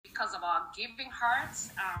because of our giving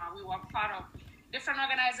hearts. We were part of different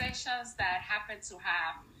organizations that happened to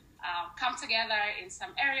have come together in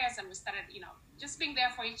some areas, and we started, just being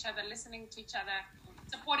there for each other, listening to each other,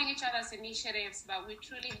 supporting each other's initiatives. But we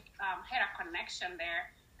truly had a connection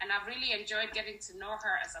there, and I've really enjoyed getting to know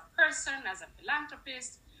her as a person, as a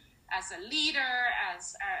philanthropist, as a leader,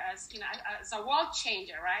 as a world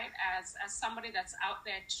changer, right? As somebody that's out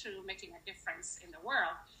there too, making a difference in the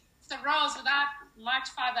world. So Rose, without much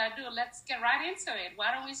further ado, let's get right into it.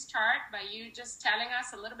 Why don't we start by you just telling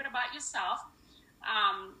us a little bit about yourself,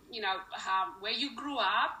 where you grew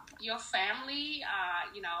up, your family,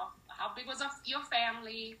 how big was your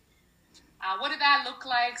family, what did that look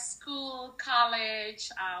like, school, college,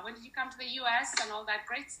 when did you come to the U.S., and all that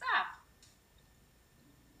great stuff.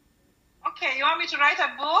 Okay, you want me to write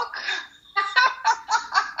a book?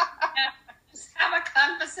 Just have a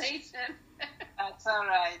conversation. That's all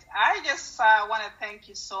right. I just want to thank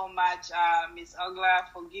you so much, Ms.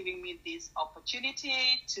 Ogla, for giving me this opportunity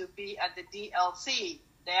to be at the DLC,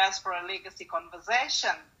 Diaspora Legacy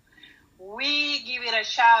Conversation. We give it a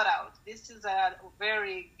shout out. This is a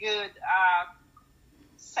very good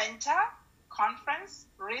center, conference,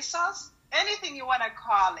 resource, anything you want to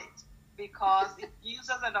call it, because it gives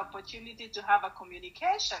us an opportunity to have a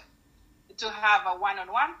communication, to have a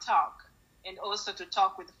one-on-one talk, and also to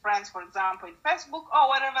talk with friends, for example, in Facebook or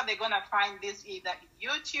wherever they're going to find this, either in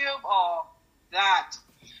YouTube or that.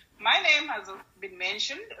 My name has been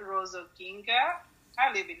mentioned, Rose Oginga.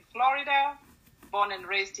 I live in Florida, born and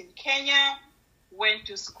raised in Kenya, went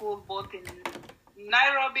to school both in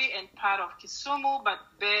Nairobi and part of Kisumu, but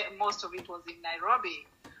most of it was in Nairobi.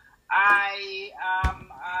 I am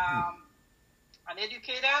an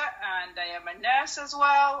educator, and I am a nurse as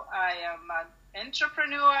well. I am an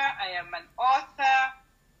entrepreneur, I am an author,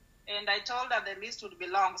 and I told her the list would be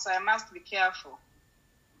long, so I must be careful.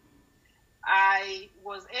 I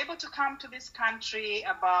was able to come to this country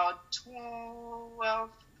about 12,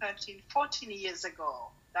 13, 14 years ago.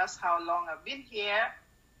 That's how long I've been here,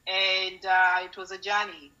 and it was a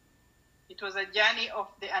journey. It was a journey of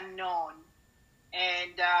the unknown.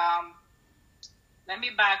 And let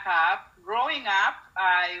me back up. Growing up,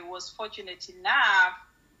 I was fortunate enough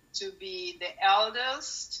to be the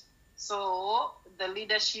eldest, so the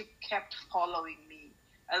leadership kept following me.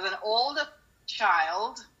 As an older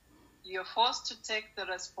child, you're forced to take the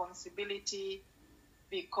responsibility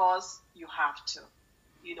because you have to.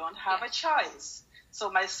 You don't have a choice.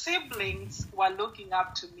 So my siblings were looking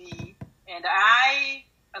up to me, and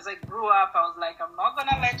as I grew up, I was like, I'm not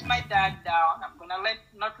gonna let my dad down. I'm gonna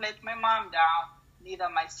not let my mom down, neither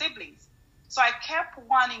my siblings. So I kept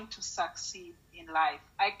wanting to succeed in life.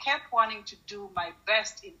 I kept wanting to do my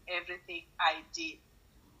best in everything I did,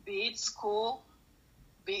 be it school,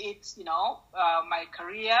 be it, my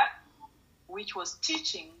career, which was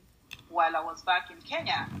teaching while I was back in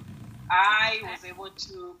Kenya. I was able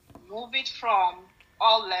to move it from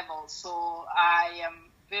all levels. So I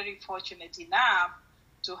am very fortunate enough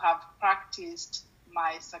to have practiced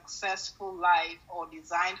my successful life, or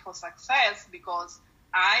designed for success, because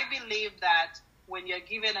I believe that when you're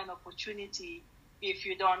given an opportunity, if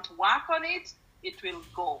you don't work on it, it will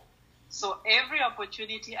go. So every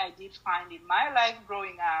opportunity I did find in my life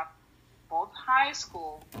growing up, both high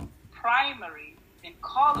school, primary, and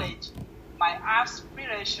college, my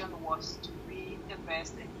aspiration was to be the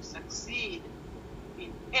best and to succeed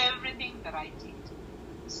in everything that I did.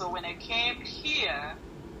 So when I came here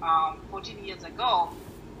 14 years ago,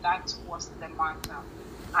 that was the mantra.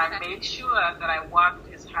 I made sure that I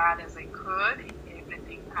worked as hard as I could in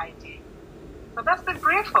everything I did. So that's the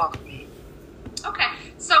brief of me. Okay.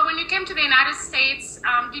 So when you came to the United States,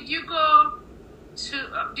 did you go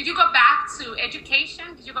back to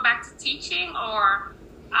education? Did you go back to teaching, or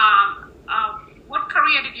what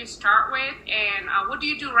career did you start with, and what do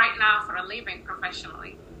you do right now for a living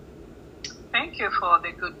professionally? Thank you for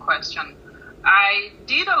the good question. I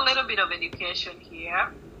did a little bit of education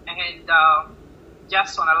here, and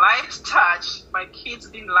just on a light touch, my kids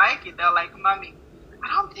didn't like it. They're like, Mommy, I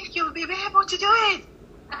don't think you'll be able to do it.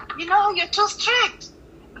 You're too strict.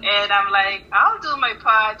 And I'm like, I'll do my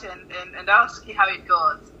part and I'll see how it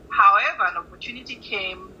goes. However, an opportunity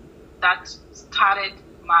came that started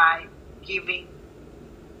my giving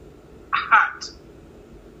heart.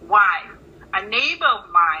 Why? A neighbor of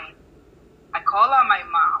mine, I call her my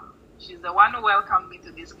mom. She's the one who welcomed me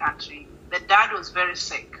to this country. The dad was very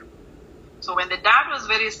sick. So when the dad was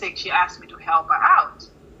very sick, she asked me to help her out.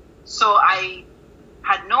 So I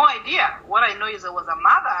had no idea. What I know is I was a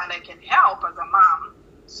mother and I can help as a mom.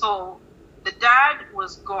 So the dad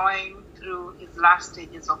was going through his last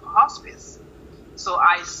stages of hospice. So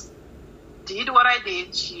I did what I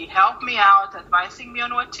did. She helped me out, advising me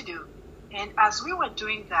on what to do. And as we were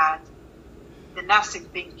doing that, the nursing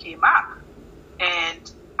thing came up.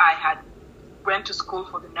 And I went to school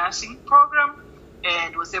for the nursing program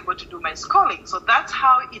and was able to do my schooling. So that's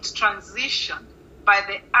how it transitioned, by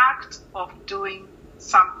the act of doing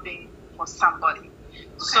something for somebody. Okay.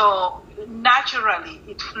 So naturally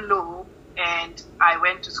it flew, and I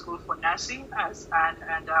went to school for nursing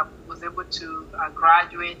and was able to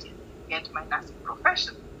graduate and get my nursing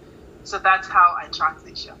profession. So that's how I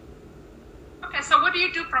transitioned. Okay, so what do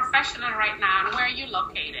you do professional right now, and where are you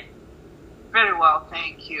located? Very well,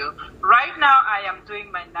 thank you. Right now, I am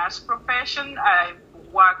doing my nurse profession. I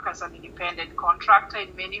work as an independent contractor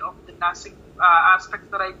in many of the nursing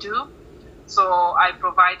aspects that I do. So I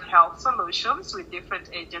provide health solutions with different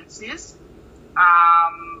agencies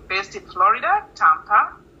based in Florida,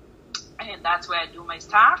 Tampa, and that's where I do my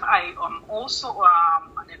stuff. I am also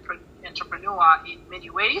an entrepreneur in many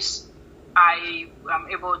ways. I am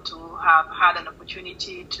able to have had an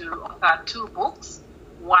opportunity to author 2 books,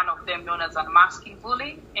 one of them known as Unmasking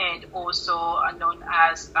Bullying, and also known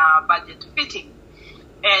as Budget Fitting.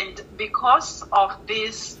 And because of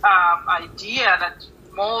this idea that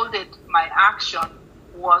molded my action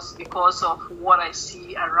was because of what I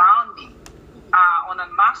see around me. On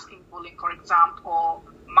Unmasking Bullying, for example,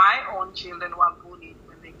 my own children were bullied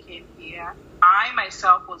when they came here. I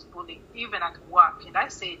myself was bullied even at work, and I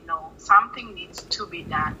said, no, something needs to be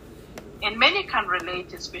done. And many can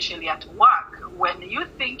relate, especially at work, when you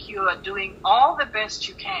think you are doing all the best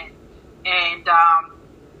you can, and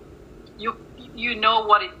you know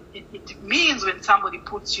what it means when somebody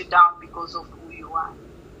puts you down because of who you are.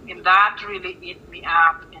 And that really ate me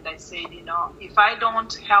up, and I said, if I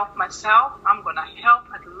don't help myself, I'm going to help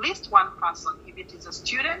at least one person, if it is a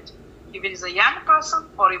student, if it is a young person,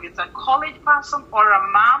 or if it's a college person, or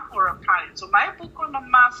a mom, or a parent. So my book on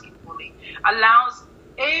Unmasking Bullying allows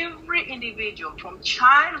every individual, from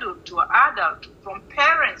childhood to adult, from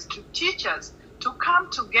parents to teachers, to come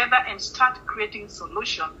together and start creating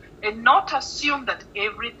solutions and not assume that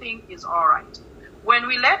everything is all right. When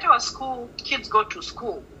we let our kids go to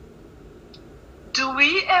school, do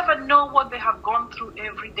we ever know what they have gone through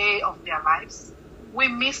every day of their lives? We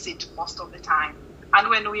miss it most of the time. And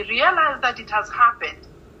when we realize that it has happened,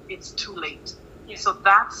 it's too late. Yeah. So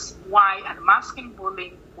that's why Unmasking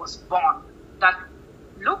Bullying was born. That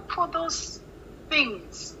look for those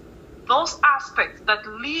things, those aspects that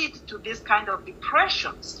lead to this kind of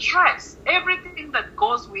depression, stress, everything that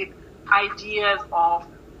goes with ideas of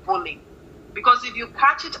bullying. Because if you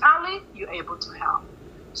catch it early, you're able to help.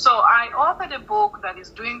 So I authored a book that is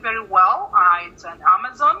doing very well. It's on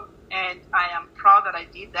Amazon, and I am proud that I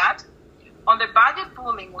did that. On the budget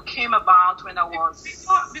bullying, what came about when I was...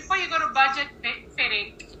 Before you go to budget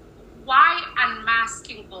fitting, why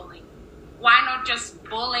unmasking bullying? Why not just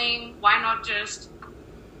bullying? Why not just,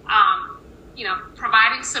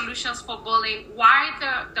 providing solutions for bullying? Why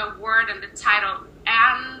the word and the title,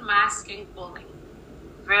 Unmasking Bullying?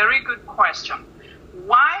 Very good question.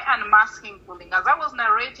 Why Unmasking Bullying? As I was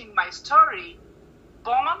narrating my story,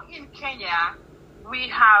 born in Kenya, we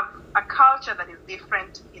have a culture that is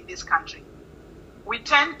different in this country. We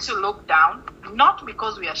tend to look down, not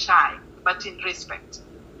because we are shy, but in respect.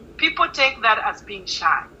 People take that as being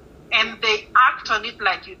shy, and they act on it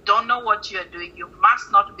like you don't know what you're doing. You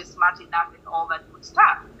must not be smart enough and all that good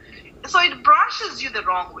stuff. So it brushes you the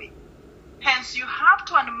wrong way. Hence, you have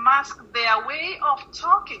to unmask their way of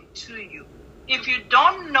talking to you. If you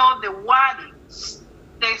don't know the wordings,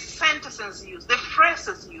 the sentences used, the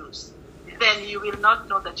phrases used, then you will not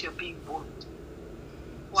know that you're being bullied.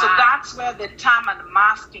 Wow. So that's where the term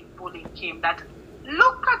Unmasking Bullying came. That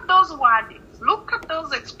look at those wordings, look at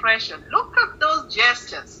those expressions, look at those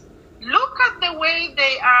gestures, look at the way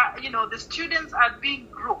they are, the students are being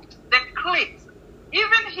grouped, the cliques.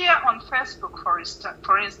 Even here on Facebook, for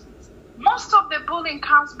instance, most of the bullying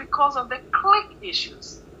comes because of the clique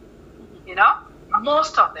issues.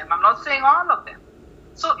 Most of them. I'm not saying all of them.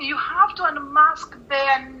 So you have to unmask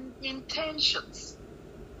their intentions.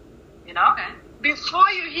 Okay. Before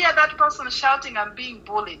you hear that person shouting and being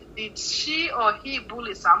bullied, did she or he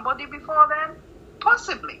bully somebody before then?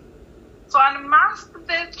 Possibly. So unmask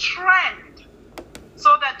the trend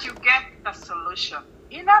so that you get the solution.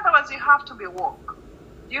 In other words, you have to be woke.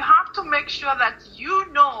 You have to make sure that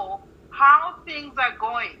you know how things are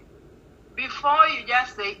going before you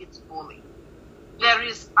just say it's bullying. There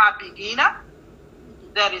is a beginner,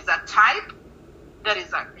 there is a type, there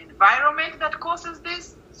is an environment that causes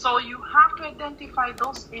this. So you have to identify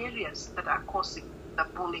those areas that are causing the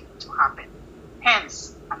bullying to happen.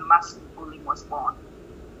 Hence, unmasking bullying was born.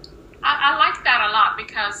 I like that a lot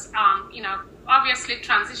because, obviously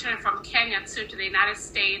transitioning from Kenya to the United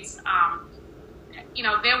States,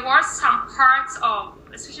 there were some parts of,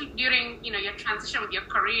 especially during, your transition with your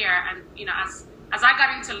career and, as I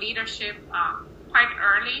got into leadership quite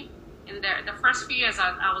early in the first few years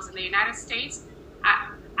I was in the United States,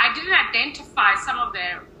 I didn't identify some of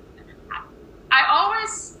I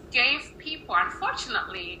always gave people,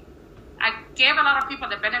 unfortunately, I gave a lot of people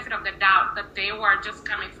the benefit of the doubt that they were just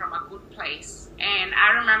coming from a good place. And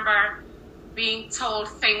I remember being told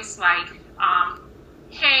things like,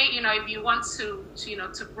 hey, if you want to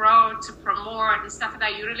grow, to promote and stuff like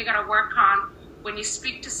that, you really got to work on when you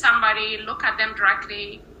speak to somebody, look at them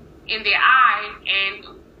directly in the eye. And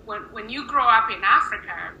when you grow up in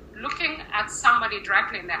Africa, looking at somebody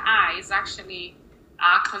directly in the eye is actually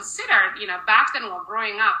considered, back then when we were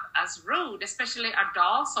growing up, as rude, especially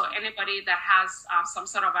adults or anybody that has some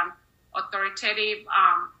sort of an authoritative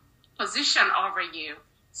position over you.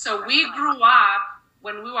 So we grew up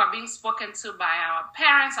when we were being spoken to by our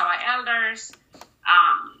parents, our elders,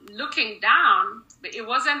 looking down. It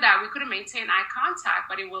wasn't that we couldn't maintain eye contact,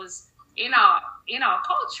 but it was in our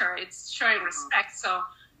culture. It's showing respect. So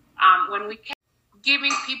when we kept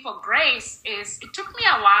giving people grace, it took me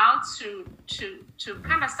a while to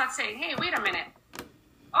kind of start saying, hey, wait a minute.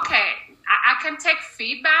 Okay, I can take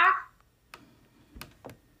feedback,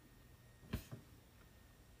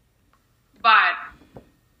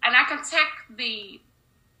 and I can take the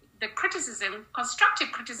criticism,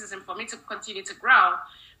 constructive criticism for me to continue to grow,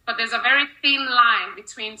 but there's a very thin line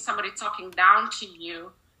between somebody talking down to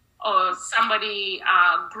you or somebody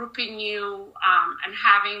grouping you and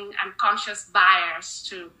having unconscious bias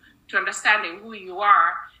to understanding who you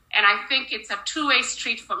are. And I think it's a two-way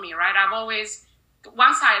street for me, right? I've always,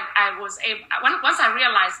 once I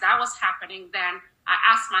realized that was happening, then I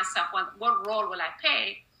asked myself, what role will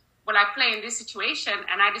I play in this situation?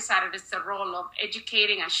 And I decided it's the role of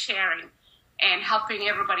educating and sharing and helping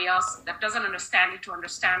everybody else that doesn't understand it to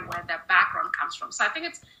understand where their background comes from. So I think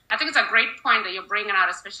it's a great point that you're bringing out,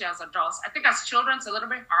 especially as adults. I think as children, it's a little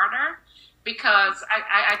bit harder because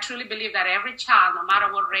I truly believe that every child, no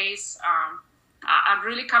matter what race, are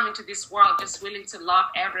really coming to this world just willing to love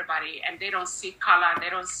everybody, and they don't see color, they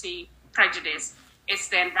don't see prejudice. It's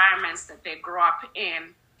the environments that they grow up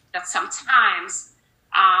in that sometimes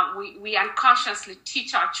we unconsciously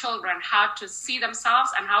teach our children how to see themselves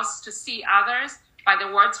and how to see others by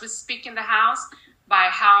the words we speak in the house, by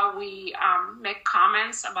how we make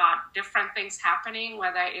comments about different things happening,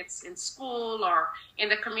 whether it's in school or in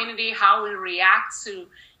the community, how we react to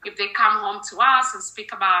if they come home to us and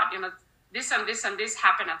speak about, this and this and this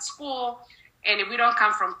happened at school. And if we don't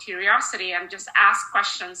come from curiosity and just ask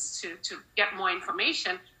questions to get more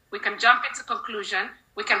information, we can jump into conclusion.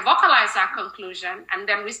 We can vocalize that conclusion, and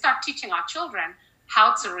then we start teaching our children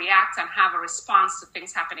how to react and have a response to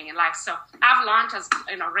things happening in life. So I've learned as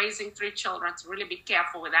raising 3 children to really be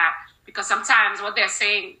careful with that, because sometimes what they're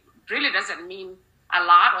saying really doesn't mean a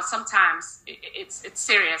lot, or sometimes it's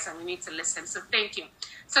serious and we need to listen. So thank you.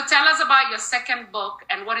 So tell us about your second book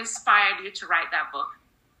and what inspired you to write that book.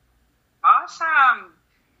 Awesome.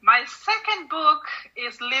 My second book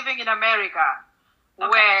is Living in America. Okay.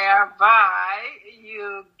 Whereby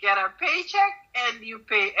you get a paycheck and you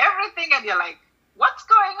pay everything and you're like, what's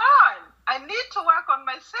going on? I need to work on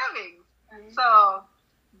my savings. Mm-hmm. So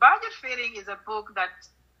Budget Feeding is a book that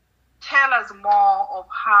tells us more of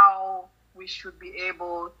how we should be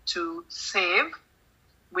able to save.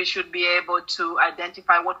 We should be able to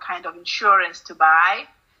identify what kind of insurance to buy.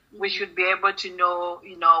 Mm-hmm. We should be able to know,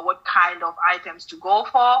 what kind of items to go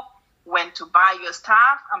for, when to buy your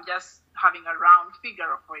stuff. I'm just having a round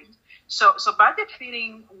figure for it. So Budget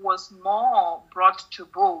Feeding was more brought to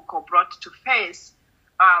book or brought to face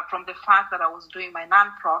from the fact that I was doing my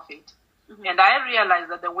nonprofit. Mm-hmm. And I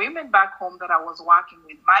realized that the women back home that I was working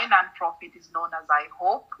with, my nonprofit is known as I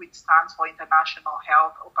HOPE, which stands for International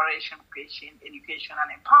Health Operation Patient Education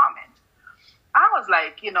and Empowerment. I was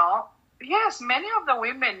like, yes, many of the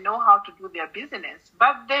women know how to do their business,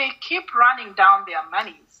 but they keep running down their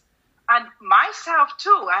monies. And myself,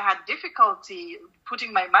 too, I had difficulty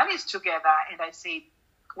putting my monies together. And I said,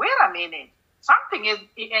 wait a minute, something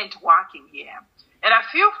ain't working here. And a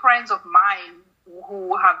few friends of mine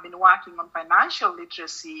who have been working on financial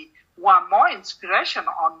literacy were more inspiration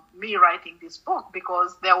on me writing this book,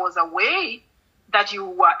 because there was a way that you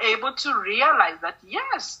were able to realize that,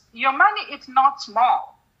 yes, your money is not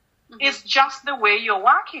small. Mm-hmm. It's just the way you're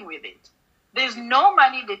working with it. There's no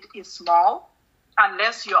money that is small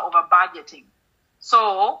unless you're over budgeting.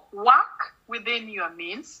 So work within your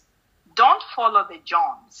means, don't follow the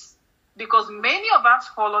Jones. Because many of us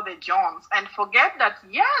follow the Jones and forget that,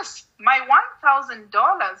 yes, my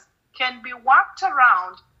 $1,000 can be worked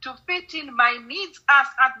around to fit in my needs as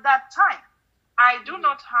at that time. I do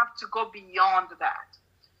not have to go beyond that.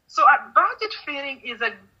 So Budget Feeding is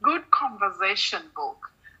a good conversation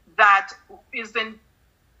book that is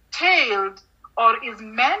entailed or is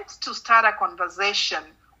meant to start a conversation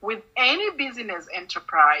with any business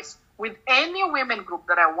enterprise, with any women group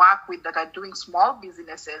that I work with that are doing small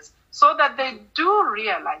businesses, so that they do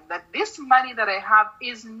realize that this money that I have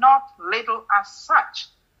is not little as such.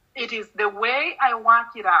 It is the way I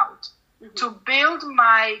work it out to build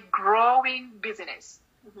my growing business,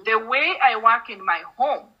 the way I work in my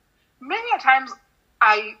home. Many a times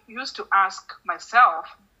I used to ask myself,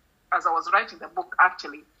 as I was writing the book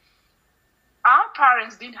actually, our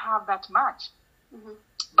parents didn't have that much,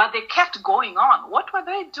 but they kept going on. What were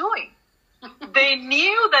they doing? They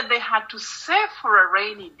knew that they had to save for a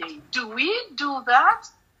rainy day. Do we do that?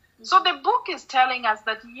 So the book is telling us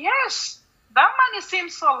that, yes, that money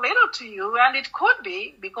seems so little to you, and it could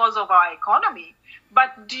be because of our economy,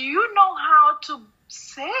 but do you know how to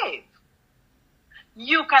save?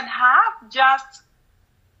 You can have just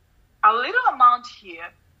a little amount here,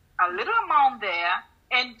 a little amount there,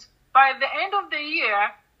 and by the end of the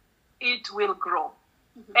year, it will grow.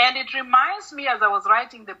 And it reminds me, as I was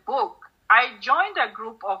writing the book, I joined a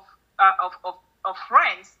group of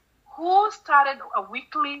friends who started a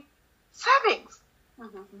weekly savings,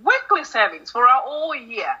 weekly savings for a whole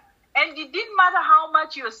year. And it didn't matter how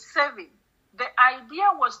much you're saving. The idea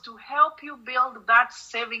was to help you build that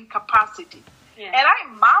saving capacity. Yeah. And I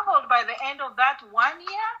marveled by the end of that 1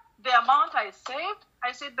 year, the amount I saved.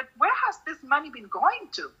 I said, but where has this money been going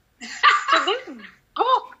to? So this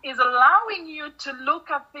book is allowing you to look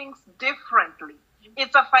at things differently.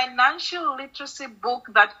 It's a financial literacy book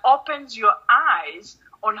that opens your eyes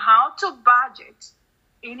on how to budget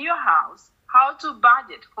in your house, how to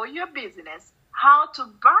budget for your business, how to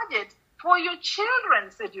budget for your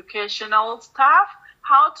children's educational stuff,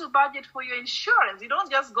 how to budget for your insurance. You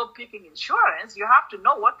don't just go picking insurance. You have to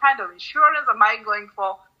know what kind of insurance am I going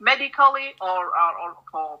for, medically or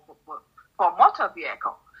for motor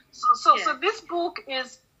vehicle. So this book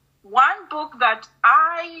is one book that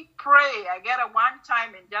I pray I get a one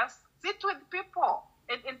time and just sit with people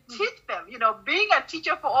and teach them. You know, being a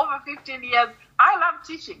teacher for over 15 years, I love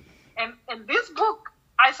teaching. And this book,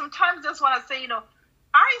 I sometimes just want to say, you know,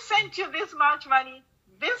 I sent you this much money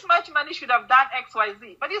should have done X, Y,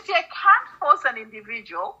 Z. But you see, I can't force an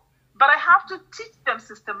individual, but I have to teach them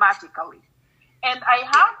systematically. And I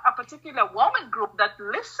have a particular woman group that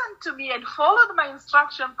listened to me and followed my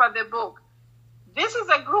instruction for the book. This is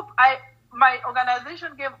a group my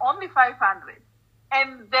organization gave only 500,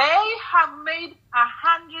 and they have made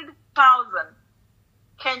 100,000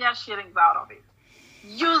 Kenya shillings out of it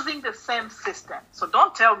using the same system. So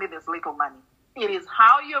don't tell me there's little money. It is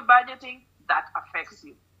how you're budgeting that affects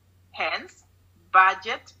you. Hence,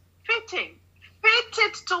 budget fitting. Fit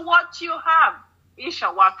it to what you have. It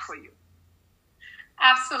shall work for you.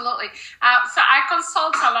 Absolutely. So I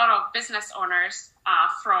consult a lot of business owners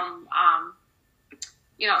from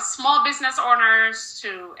small business owners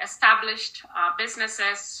to established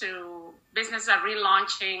businesses to businesses that are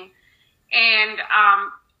relaunching. And,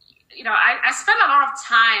 I spend a lot of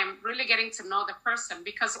time really getting to know the person,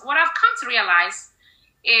 because what I've come to realize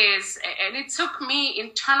is, and it took me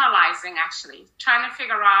internalizing, actually, trying to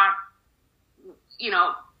figure out,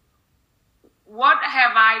 what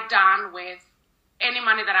have I done with any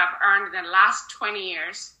money that I've earned in the last 20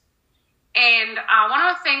 years. And one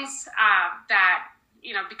of the things that,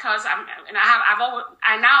 because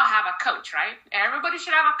I now have a coach, right? Everybody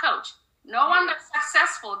should have a coach. No one that's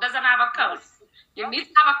successful doesn't have a coach. You need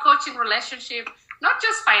to have a coaching relationship, not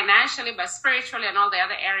just financially, but spiritually and all the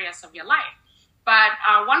other areas of your life. But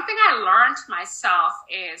one thing I learned myself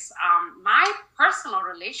is my personal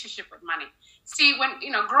relationship with money. See, when,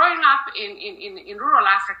 growing up in rural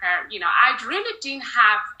Africa, I really didn't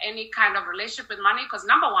have any kind of relationship with money because,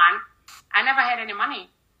 number one, I never had any money.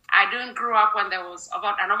 I didn't grow up when there was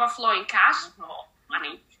about an overflowing cash or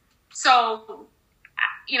money. So,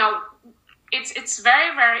 it's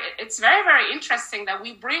very, very interesting that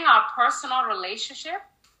we bring our personal relationship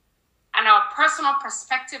and our personal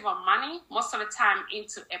perspective on money most of the time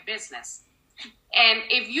into a business. And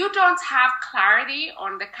if you don't have clarity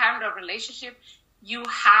on the kind of relationship you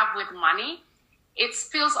have with money, it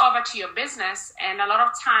spills over to your business. And a lot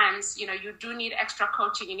of times, you do need extra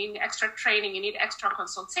coaching, you need extra training, you need extra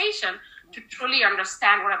consultation to truly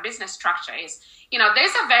understand what a business structure is.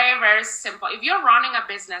 There's a very, very simple, if you're running a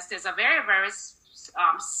business, there's a very, very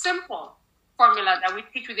simple formula that we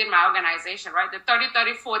teach within my organization, right? The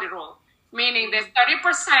 30-30-40 rule, meaning there's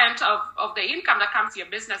 30% of the income that comes to your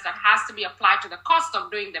business that has to be applied to the cost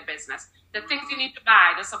of doing the business, the things you need to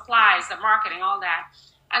buy, the supplies, the marketing, all that.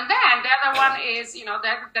 And then the other one is,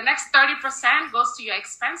 the next 30% goes to your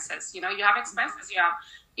expenses. You have expenses, you have,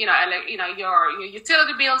 your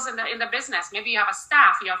utility bills in the business. Maybe you have a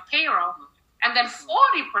staff, you have payroll. And then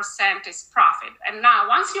 40% is profit. And now,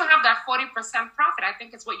 once you have that 40% profit, I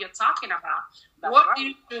think it's what you're talking about. That's what do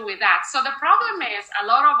you do with that? So the problem is a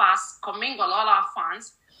lot of us commingle all our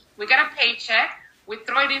funds. We get a paycheck. We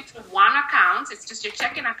throw it into one account. It's just your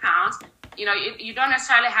checking account. You don't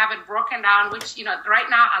necessarily have it broken down, which, right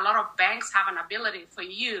now, a lot of banks have an ability for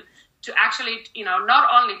you to actually, not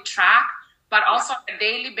only track, but also on a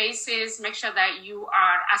daily basis, make sure that you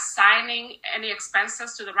are assigning any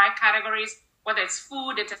expenses to the right categories, whether it's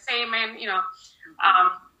food, entertainment,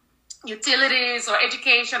 utilities or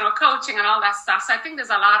education or coaching and all that stuff. So I think there's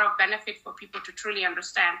a lot of benefit for people to truly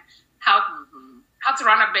understand how to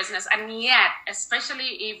run a business. And yet, especially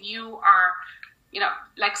if you are,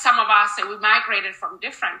 like some of us, we migrated from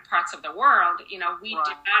different parts of the world, we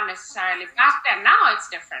did not necessarily, back then, now it's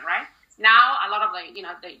different, right? Now, a lot of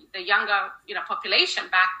the younger, population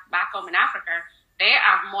back home in Africa, they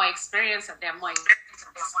have more experience and they're more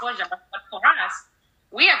exposure. But for us,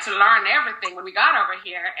 we had to learn everything when we got over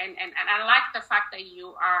here. And I like the fact that you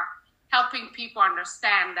are helping people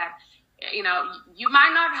understand that, you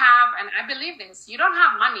might not have, and I believe this, you don't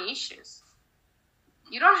have money issues.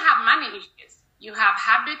 You don't have money issues. You have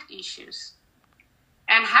habit issues.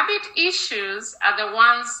 And habit issues are the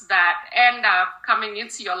ones that end up coming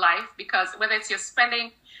into your life because whether it's your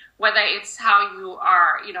spending, whether it's how you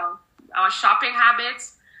are, our shopping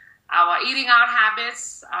habits, our eating out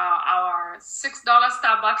habits, our $6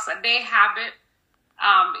 Starbucks a day habit,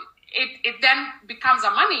 it then becomes a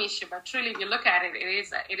money issue. But truly, if you look at it,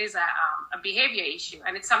 it is a behavior issue.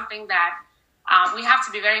 And it's something that we have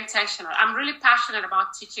to be very intentional. I'm really passionate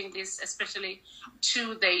about teaching this, especially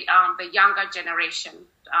to the younger generation,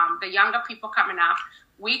 the younger people coming up.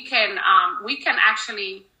 We can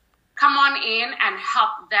actually come on in and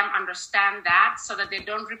help them understand that so that they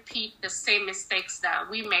don't repeat the same mistakes that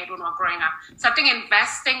we made when we were growing up. So I think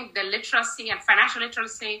investing the literacy and financial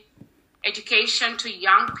literacy education to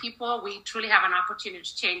young people, we truly have an opportunity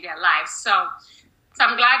to change their lives. So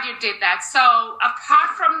I'm glad you did that. So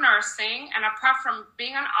apart from nursing and apart from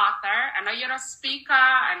being an author, I know you're a speaker.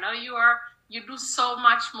 I know you do so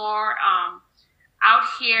much more out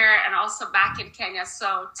here and also back in Kenya.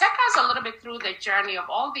 So take us a little bit through the journey of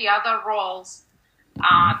all the other roles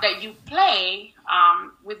that you play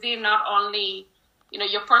within not only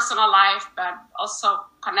your personal life, but also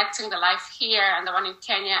connecting the life here and the one in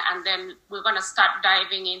Kenya. And then we're going to start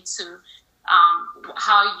diving into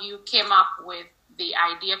how you came up with the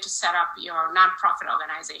idea to set up your nonprofit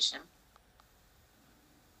organization.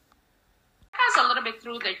 Take us a little bit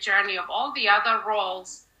through the journey of all the other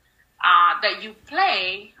roles that you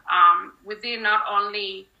play within not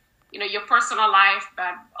only your personal life,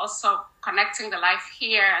 but also connecting the life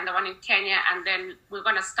here and the one in Kenya. And then we're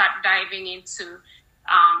going to start diving into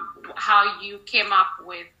how you came up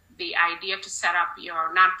with the idea to set up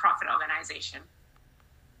your nonprofit organization.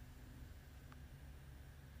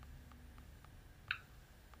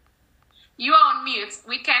 You are on mute.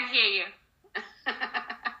 We can't hear you.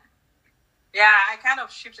 Yeah, I kind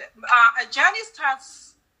of shifted. A journey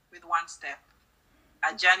starts with one step.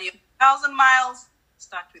 A journey of 1,000 miles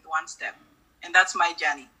starts with one step. And that's my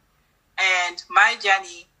journey. And my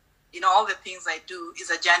journey, all the things I do is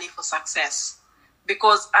a journey for success.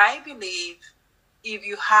 Because I believe if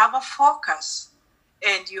you have a focus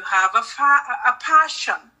and you have a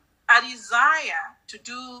passion, a desire to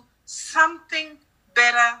do something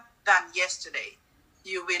better than yesterday,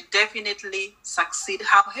 you will definitely succeed,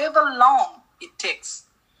 however long it takes.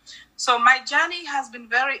 So my journey has been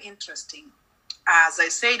very interesting. As I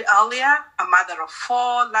said earlier, a mother of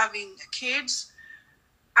 4 loving kids.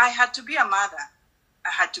 I had to be a mother.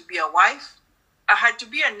 I had to be a wife. I had to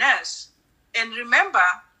be a nurse. And remember,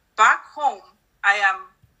 back home, I am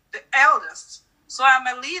the eldest. So I'm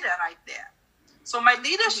a leader right there. So my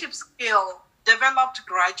leadership skill developed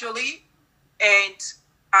gradually. And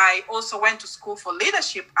I also went to school for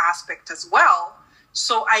leadership aspect as well.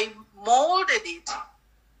 So I molded it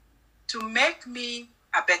to make me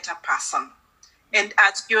a better person. And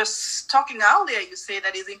as you were talking earlier, you say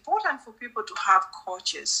that it's important for people to have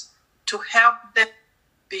coaches to help them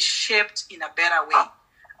be shaped in a better way.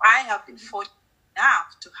 I have been fortunate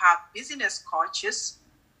enough to have business coaches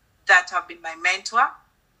that have been my mentor.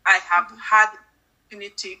 I have had the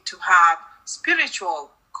opportunity to have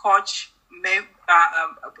spiritual coach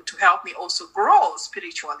to help me also grow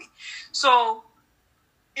spiritually. So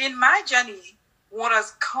in my journey, what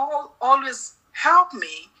has always helped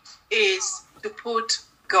me is to put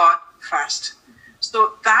God first.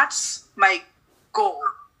 So that's my goal.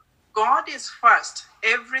 God is first.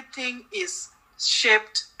 Everything is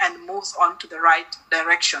shaped and moves on to the right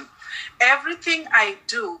direction. Everything I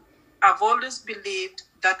do, I've always believed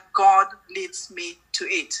that God leads me to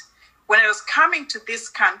it. When I was coming to this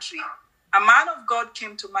country, a man of God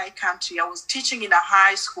came to my country. I was teaching in a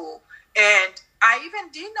high school, and I even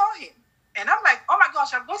didn't know him. And I'm like, oh my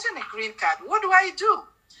gosh, I've gotten a green card. What do I do?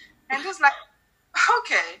 And he's like,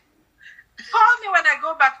 okay, call me when I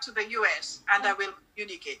go back to the US and I will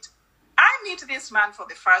communicate. I meet this man for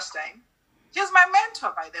the first time. He's my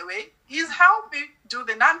mentor, by the way. He's helped me do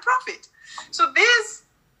the nonprofit. So this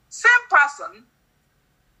same person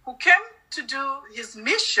who came to do his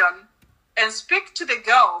mission and speak to the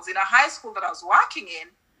girls in a high school that I was working in,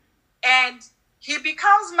 and he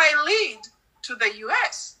becomes my lead to the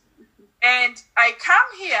US. And I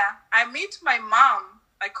come here, I meet my mom.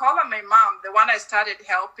 I call her my mom, the one I started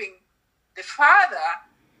helping the father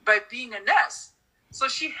by being a nurse. So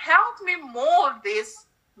she helped me mold this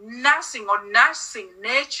nursing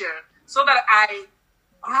nature so that I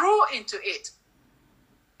grew into it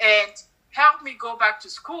and helped me go back to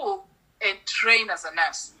school and train as a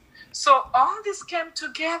nurse. So all this came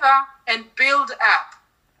together and built up.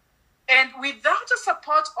 And without the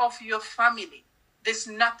support of your family, there's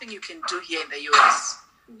nothing you can do here in the US.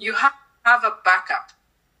 You have to have a backup,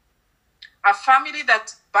 a family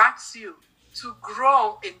that backs you to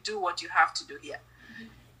grow and do what you have to do here.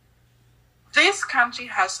 This country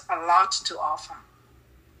has a lot to offer.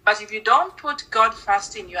 But if you don't put God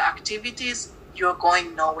first in your activities, you're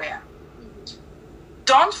going nowhere.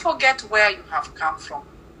 Don't forget where you have come from.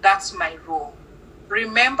 That's my rule.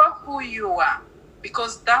 Remember who you are,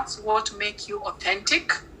 because that's what makes you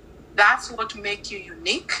authentic. That's what makes you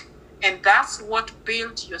unique. And that's what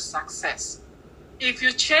builds your success. If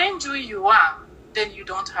you change who you are, then you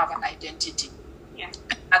don't have an identity. Yeah.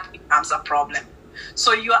 That becomes a problem.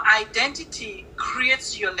 So your identity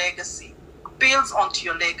creates your legacy, builds onto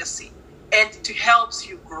your legacy, and it helps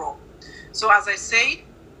you grow. So as I said,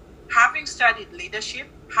 having studied leadership,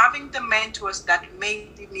 having the mentors that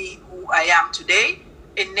made me who I am today,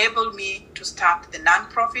 enabled me to start the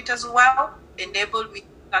nonprofit as well, enabled me to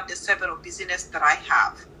start the several business that I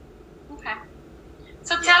have. Okay.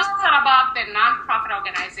 So tell us about the nonprofit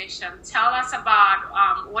organization. Tell us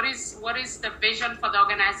about what is the vision for the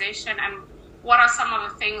organization, and what are some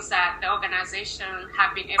of the things that the organization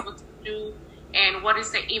have been able to do, and what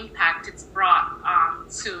is the impact it's brought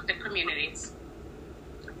to the communities?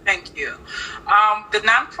 Thank you. The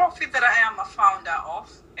nonprofit that I am a founder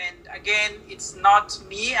of, and again, it's not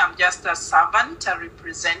me, I'm just a servant, a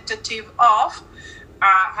representative of,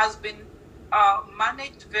 has been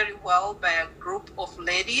managed very well by a group of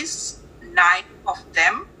ladies, 9 of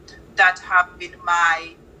them, that have been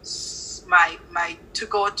my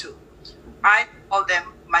to-go-to. I call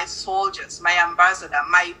them my soldiers, my ambassador,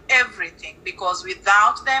 my everything, because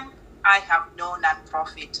without them, I have no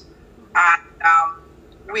nonprofit. And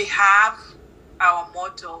we have our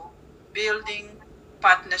motto, building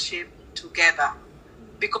partnership together.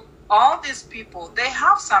 Because all these people, they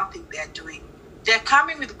have something they're doing. They're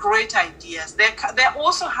coming with great ideas. They're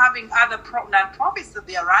also having other nonprofits that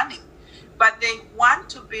they are running. But they want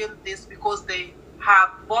to build this because they have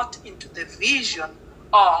bought into the vision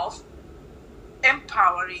of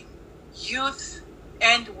empowering youth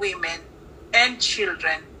and women and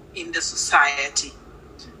children in the society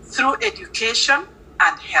through education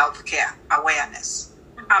and healthcare awareness.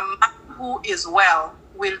 A man who is well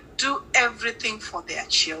will do everything for their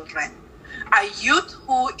children. A youth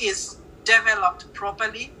who is developed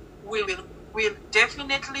properly will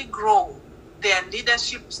definitely grow their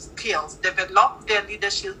leadership skills, develop their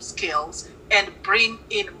leadership skills, and bring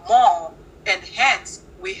in more. And hence,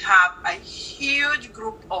 we have a huge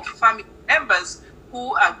group of family members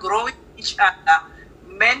who are growing each other,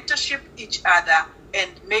 mentorship each other,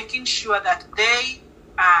 and making sure that they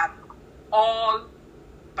are all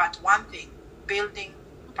but one thing, building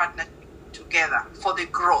partnership together for the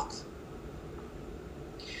growth.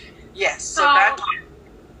 Yes, so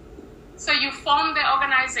you formed the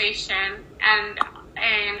organization, and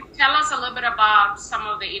tell us a little bit about some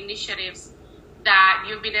of the initiatives that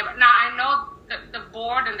you've been able. Now, I know the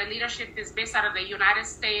board and the leadership is based out of the United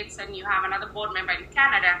States, and you have another board member in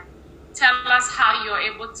Canada. Tell us how you're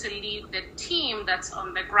able to lead the team that's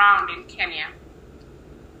on the ground in Kenya.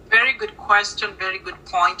 Very good question, very good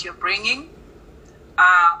point you're bringing.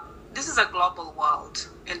 The this is a global world,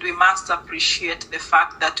 and we must appreciate the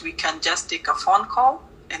fact that we can just take a phone call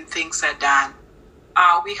and things are done.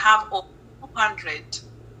 We have over 200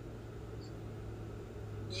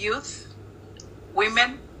 youth,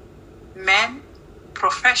 women, men,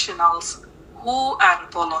 professionals who are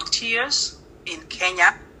volunteers in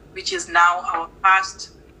Kenya, which is now our first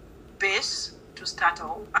base to start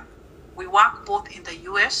our work. We work both in the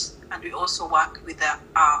US and we also work with the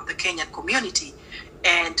Kenyan community.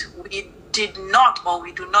 And we do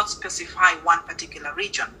not specify one particular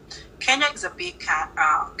region. Kenya is a big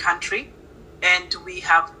country, and we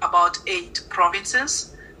have about 8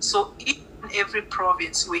 provinces. So in every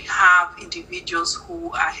province, we have individuals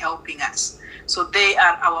who are helping us. So they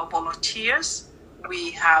are our volunteers. We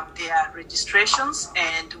have their registrations,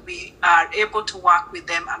 and we are able to work with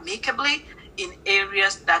them amicably in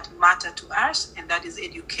areas that matter to us, and that is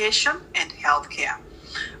education and healthcare.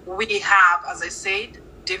 We have, as I said,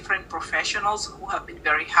 different professionals who have been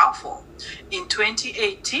very helpful. In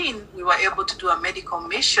 2018, we were able to do a medical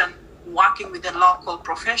mission working with the local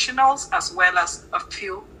professionals as well as a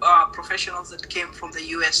few professionals that came from the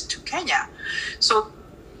US to Kenya. So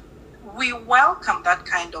we welcome that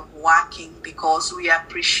kind of working because we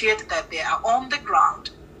appreciate that they are on the ground.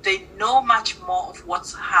 They know much more of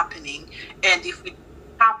what's happening. And if we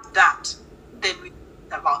have that, then we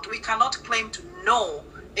a lot. We cannot claim to know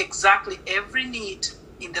exactly every need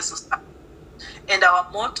in the society. And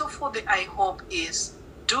our motto for the I Hope is,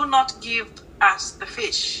 do not give us the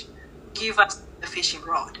fish, give us the fishing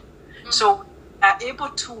rod. Mm-hmm. So we are able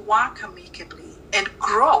to work amicably and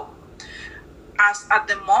grow. As at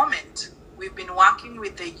the moment, we've been working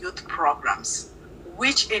with the youth programs,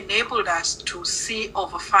 which enabled us to see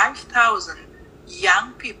over 5,000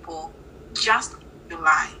 young people just in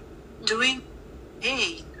July doing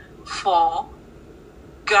aid for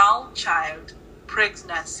girl-child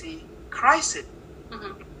pregnancy crisis.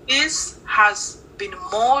 Mm-hmm. This has been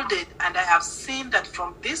molded, and I have seen that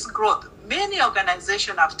from this growth, many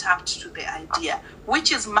organizations have tapped to the idea,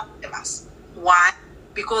 which is marvelous. Why?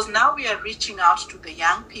 Because now we are reaching out to the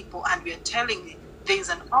young people and we are telling them there's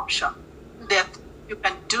an option that you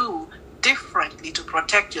can do differently to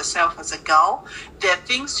protect yourself as a girl. There are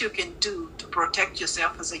things you can do to protect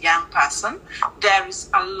yourself as a young person. There is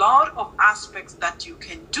a lot of aspects that you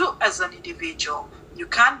can do as an individual. You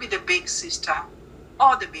can't be the big sister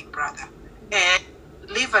or the big brother and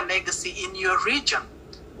leave a legacy in your region.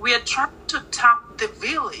 We are trying to tap the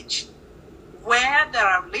village where there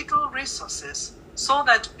are little resources so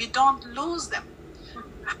that we don't lose them.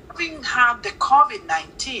 Having had the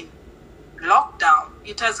COVID-19 lockdown,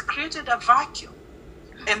 it has created a vacuum.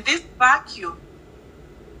 And this vacuum,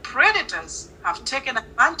 predators have taken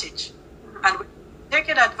advantage. And when they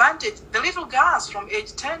taken advantage, the little girls from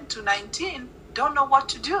age 10 to 19 don't know what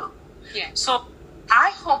to do. Yeah. So I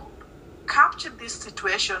hope captured this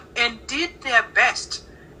situation and did their best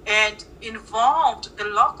and involved the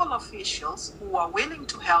local officials who are willing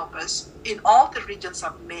to help us in all the regions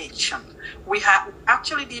I've mentioned. We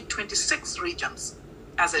actually did 26 regions,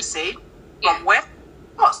 as I said, from west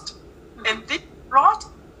to coast. Mm-hmm. And this brought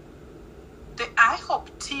the I Hope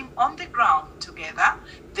team on the ground together,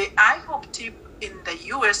 the I Hope team in the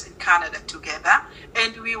US and Canada together,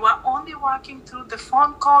 and we were only working through the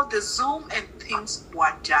phone call, the Zoom, and things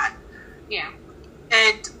were done. Yeah.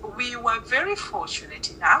 And we were very fortunate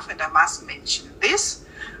enough, and I must mention this,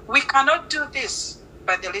 we cannot do this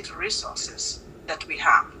by the little resources that we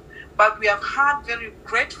have. But we have had very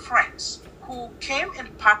great friends who came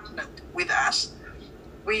and partnered with us.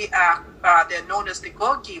 We are, they're known as the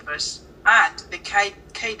Go-Givers and the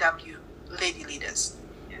KW Lady Leaders.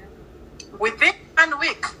 Yeah. Within 1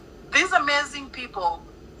 week, these amazing people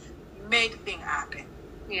made things happen.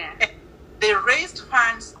 Yeah. And they raised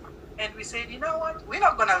funds. And we said, you know what? We're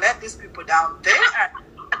not going to let these people down.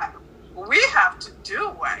 We have to do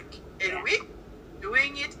work. And we're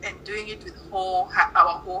doing it and doing it with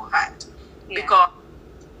our whole heart. Yeah. Because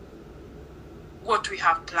what we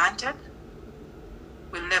have planted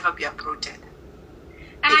will never be uprooted.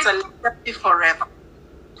 And it's a legacy forever.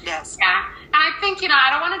 Yes. Yeah. And I think, I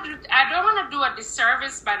don't want to do a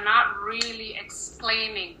disservice by not really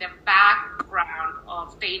explaining the background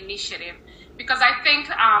of the initiative. Because I think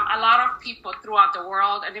a lot of people throughout the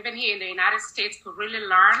world, and even here in the United States, could really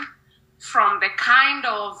learn from the kind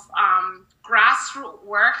of grassroots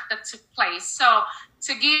work that took place. So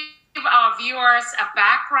to give our viewers a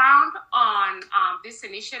background on this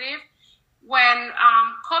initiative, when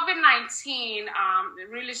COVID-19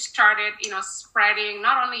 really started, spreading,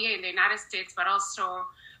 not only here in the United States, but also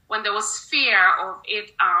when there was fear of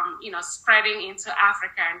it, spreading into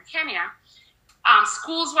Africa and Kenya,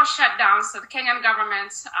 schools were shut down. So the Kenyan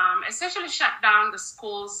government essentially shut down the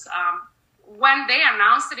schools when they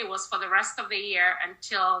announced that it was for the rest of the year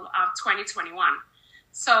until 2021.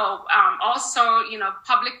 So also,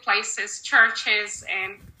 public places, churches,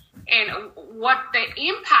 and what the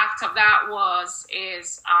impact of that was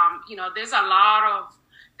is, there's a lot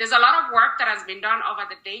of work that has been done over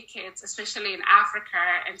the decades, especially in Africa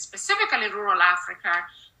and specifically in rural Africa,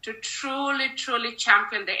 to truly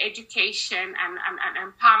champion the education and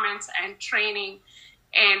empowerment and training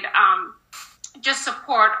and just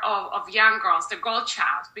support of young girls, the girl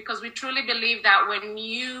child, because we truly believe that when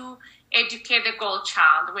you educate the girl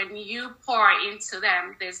child, when you pour into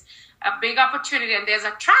them, there's a big opportunity, and there's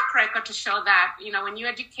a track record to show that, when you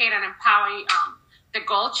educate and empower the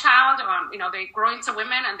girl child, they grow into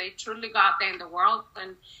women and they truly go out there in the world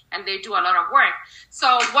and they do a lot of work. So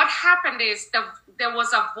what happened is there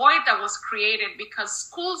was a void that was created because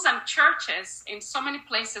schools and churches in so many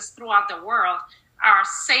places throughout the world are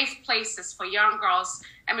safe places for young girls.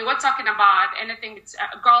 I mean, we're talking about anything,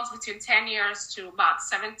 girls between 10 years to about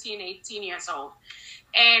 17, 18 years old.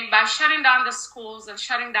 And by shutting down the schools and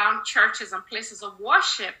shutting down churches and places of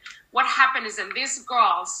worship, what happened is that these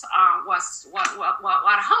girls were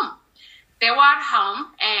at home. They were at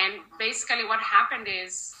home, and basically what happened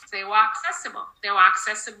is they were accessible. They were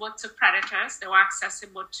accessible to predators. They were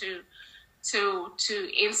accessible to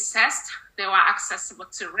incest. They were accessible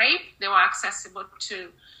to rape. They were accessible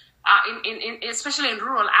to, especially in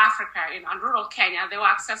rural Africa, in rural Kenya, they were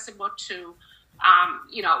accessible to,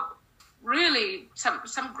 really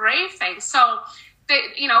some grave things. So,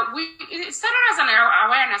 it started as an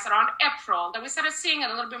awareness around April. Then we started seeing it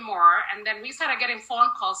a little bit more, and then we started getting phone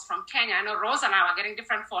calls from Kenya. I know Rose and I were getting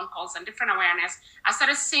different phone calls and different awareness. I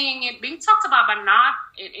started seeing it being talked about, but not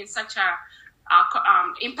in such a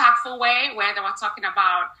impactful way, where they were talking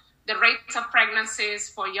about the rates of pregnancies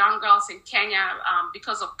for young girls in Kenya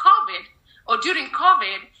because of COVID or during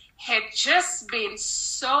COVID had just been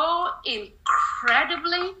so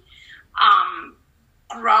incredibly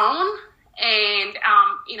grown. And,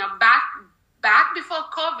 back before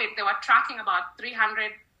COVID, they were tracking about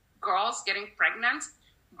 300 girls getting pregnant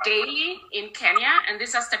daily in Kenya. And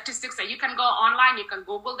these are statistics that you can go online, you can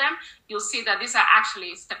Google them. You'll see that these are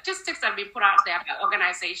actually statistics that have been put out there by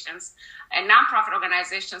organizations and nonprofit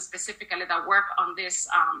organizations specifically that work on this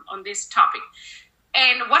topic.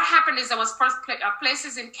 And what happened is there was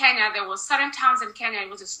places in Kenya, there was certain towns in Kenya, it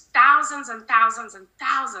was just thousands and thousands and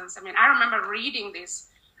thousands. I mean, I remember reading this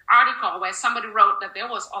article where somebody wrote that there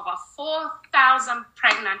was over 4,000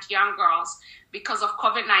 pregnant young girls because of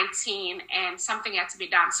COVID-19, and something had to be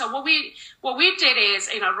done. So what we did is,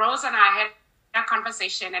 Rose and I had a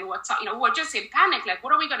conversation, and we're just in panic, like,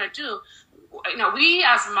 what are we going to do? We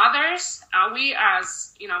as mothers, we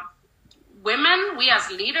as, women, we as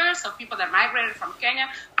leaders of people that migrated from Kenya,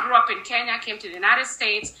 grew up in Kenya, came to the United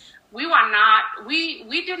States, we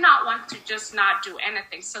did not want to just not do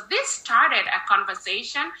anything. So this started a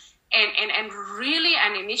conversation and really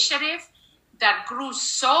an initiative that grew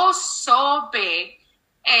so big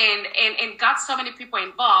and got so many people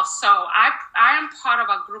involved. So I am part of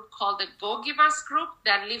a group called the Go Givers Group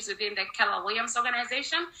that lives within the Keller Williams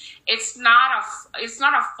organization. It's not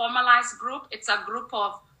a formalized group. It's a group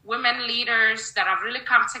of women leaders that have really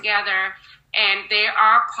come together, and they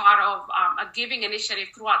are part of a giving initiative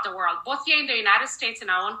throughout the world, both here in the United States in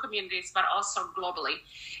our own communities, but also globally.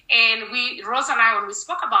 And Rose and I, when we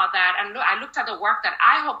spoke about that, and I looked at the work that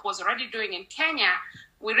IHOPE was already doing in Kenya,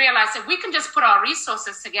 we realized that we can just put our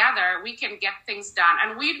resources together, we can get things done.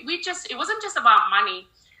 And it wasn't just about money,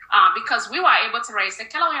 because we were able to raise, the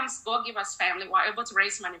Keller Williams Go Givers family were able to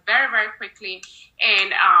raise money very, very quickly.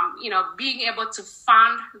 And, being able to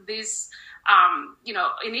fund these,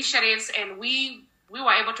 initiatives. And we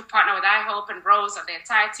were able to partner with IHOPE and Rose and the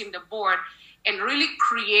entire team, the board, and really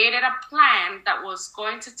created a plan that was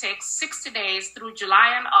going to take 60 days through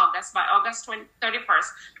July and August. By August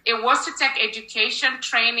 31st, it was to take education,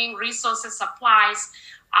 training, resources, supplies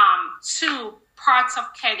to parts of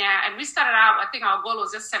Kenya. And we started out, I think our goal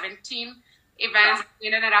was just 17 events. We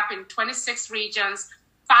ended up in 26 regions,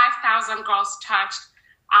 5,000 girls touched.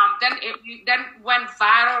 Then it went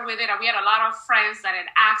viral with it. And we had a lot of friends that had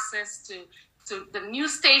access to the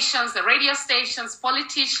news stations, the radio stations,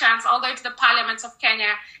 politicians, all the way to the parliaments of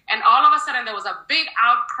Kenya. And all of a sudden there was a big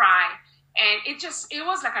outcry. And it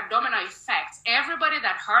was like a domino effect. Everybody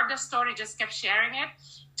that heard the story just kept sharing it,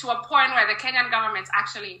 to a point where the Kenyan government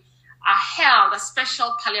actually held a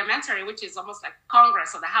special parliamentary, which is almost like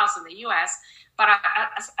Congress or the House in the U.S., but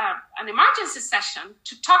an emergency session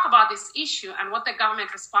to talk about this issue and what the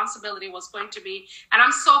government responsibility was going to be. And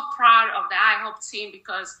I'm so proud of the iHope team,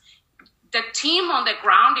 because the team on the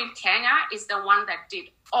ground in Kenya is the one that did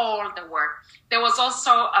all the work. There was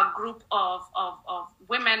also a group of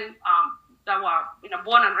women that were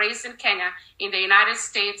born and raised in Kenya, in the United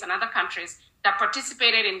States and other countries, that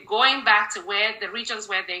participated in going back to where the regions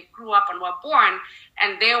where they grew up and were born,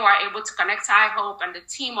 and they were able to connect to iHope and the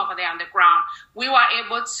team over there on the ground. We were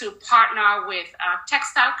able to partner with a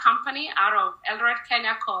textile company out of Eldoret,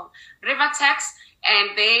 Kenya, called Rivertex,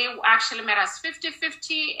 and they actually met us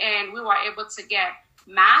 50-50, and we were able to get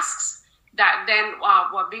masks that then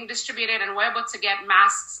were being distributed, and we're able to get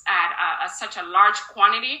masks at such a large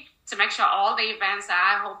quantity to make sure all the events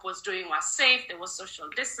that iHope was doing were safe, there was social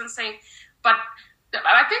distancing. But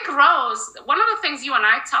I think, Rose, one of the things you and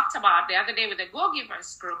I talked about the other day with the Go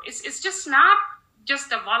Givers group is it's just not just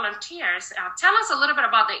the volunteers. Tell us a little bit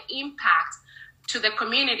about the impact to the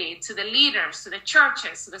community, to the leaders, to the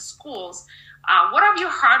churches, to the schools. What have you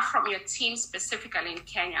heard from your team specifically in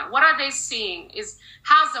Kenya? What are they seeing?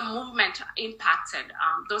 How's the movement impacted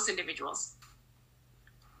those individuals?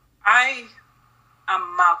 I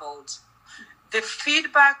am marveled. The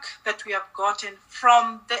feedback that we have gotten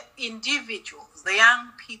from the individuals, the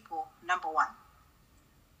young people, number one,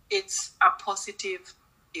 it's a positive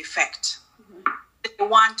effect. Mm-hmm. They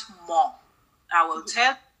want more. I will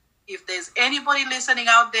tell, if there's anybody listening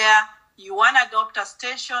out there, you want to adopt a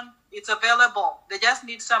station, it's available. They just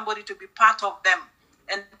need somebody to be part of them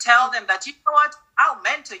and tell them that, you know what, I'll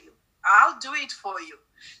mentor you. I'll do it for you.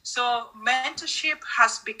 So mentorship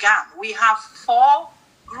has begun. We have 4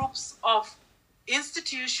 groups of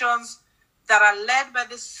institutions that are led by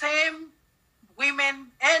the same women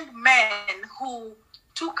and men who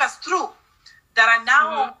took us through, that are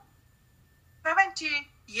now 70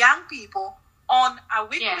 young people on a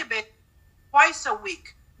weekly basis, twice a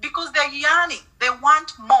week, because they're yearning, they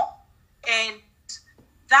want more. And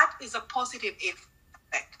that is a positive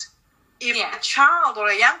effect. If a child or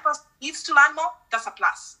a young person needs to learn more, that's a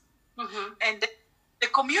plus. Mm-hmm. And the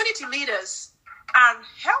community leaders are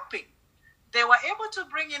helping. They were able to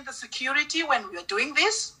bring in the security when we were doing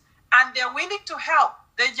this, and they're willing to help.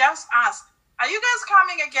 They just ask, are you guys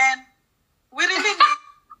coming again? We really need,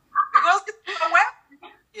 because it's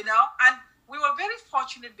well, and we were very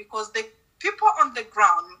fortunate because the people on the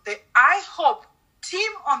ground, the iHope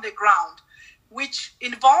team on the ground, which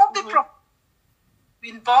involved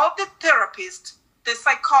involved the therapist, the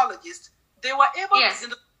psychologist, they were able to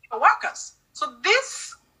be the workers. So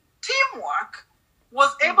this teamwork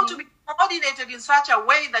was able to be coordinated in such a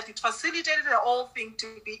way that it facilitated the whole thing to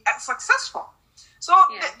be successful. So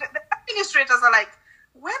the administrators are like,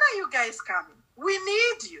 when are you guys coming? We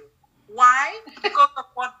need you. Why? Because of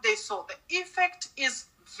what they saw. The effect is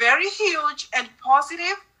very huge and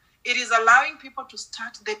positive. It is allowing people to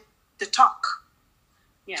start the talk.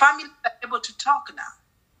 Yeah. Families are able to talk now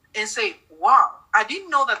and say, wow, I didn't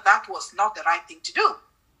know that was not the right thing to do.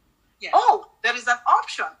 Yeah. Oh, there is an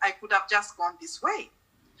option. I could have just gone this way.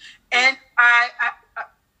 And I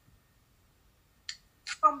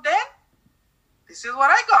from then, this is what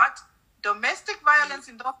I got. Domestic violence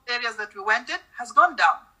in those areas that we went in has gone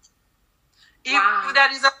down. If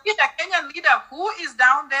there is a Kenyan leader who is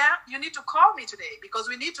down there, you need to call me today because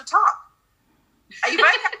we need to talk. If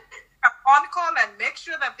I can a phone call and make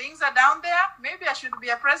sure that things are down there, maybe I should be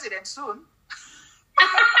a president soon.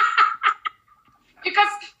 You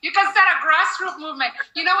can start a grassroots movement.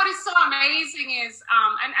 You know what is so amazing is,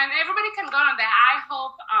 and everybody can go on the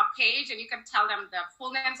iHope page and you can tell them the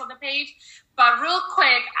full names of the page. But real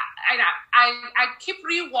quick, I keep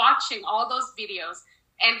rewatching all those videos,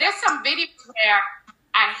 and there's some videos where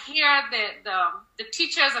I hear the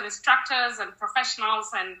teachers and instructors and professionals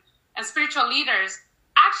and spiritual leaders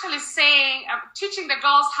actually saying, teaching the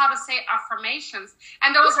girls how to say affirmations.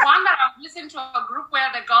 And there was one that I listened to a group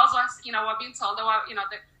where the girls were being told, they were,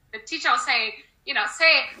 the teacher was saying,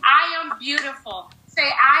 say, I am beautiful. Say,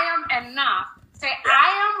 I am enough. Say,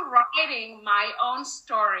 I am writing my own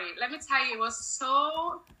story. Let me tell you, it was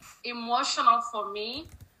so emotional for me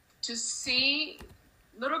to see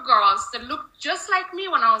little girls that looked just like me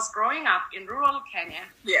when I was growing up in rural Kenya.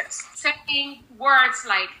 Yes. Saying words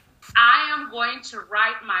like, I am going to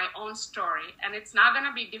write my own story, and it's not going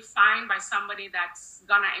to be defined by somebody that's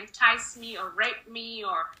going to entice me or rape me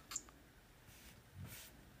or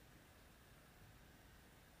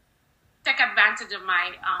take advantage of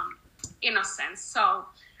my innocence. So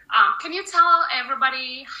can you tell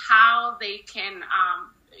everybody how they can,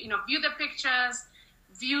 view the pictures,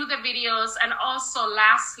 view the videos, and also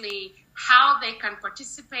lastly, how they can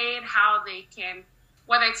participate, how they can,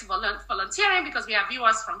 whether it's volunteering, because we have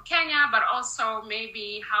viewers from Kenya, but also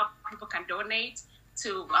maybe how people can donate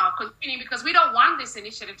to continue, because we don't want this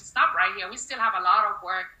initiative to stop right here. We still have a lot of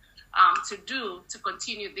work to do to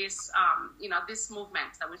continue this, this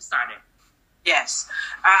movement that we've started. Yes.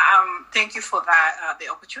 Thank you for that, the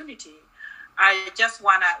opportunity. I just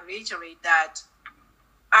want to reiterate that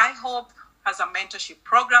iHope has a mentorship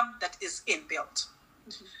program that is inbuilt.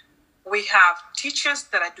 Mm-hmm. We have teachers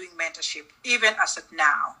that are doing mentorship, even as of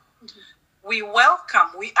now. Mm-hmm. We are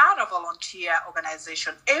a volunteer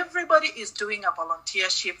organization. Everybody is doing a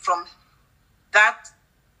volunteership, from that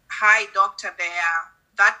high doctor there,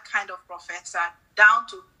 that kind of professor, down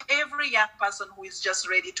to every young person who is just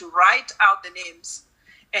ready to write out the names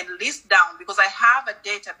and list down, because I have a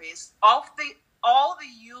database of all the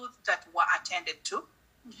youth that were attended to.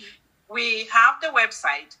 Mm-hmm. We have the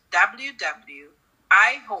website,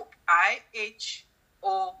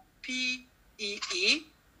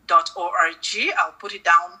 www.ihopee.org. I'll put it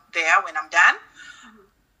down there when I'm done. Mm-hmm.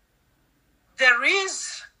 There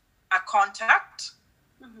is a contact.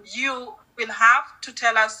 Mm-hmm. You will have to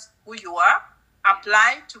tell us who you are,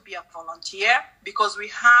 apply to be a volunteer, because we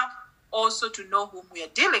have also to know whom we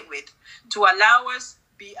are dealing with, to allow us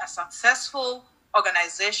be a successful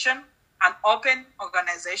organization, an open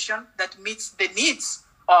organization that meets the needs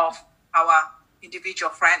of our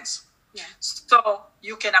individual friends. Yeah. So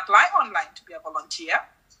you can apply online to be a volunteer.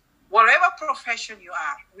 Whatever profession you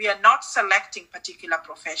are, we are not selecting particular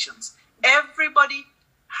professions. Everybody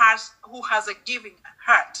who has a giving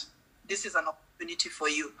heart, this is an opportunity for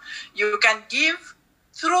you. You can give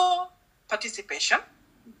through participation,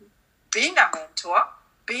 being a mentor,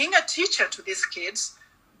 being a teacher to these kids,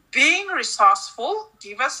 being resourceful.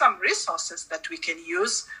 Give us some resources that we can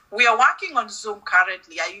use. We are working on Zoom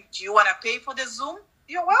currently. Do you want to pay for the Zoom?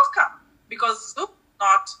 You're welcome, because Zoom is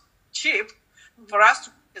not cheap for us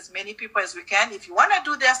to reach as many people as we can. If you want to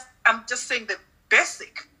do this, I'm just saying the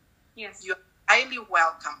basic. Yes. You're highly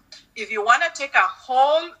welcome. If you want to take a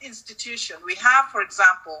whole institution, we have, for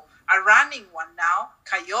example, a running one now,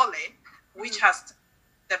 Kayole, which has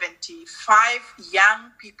 75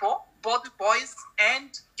 young people, both boys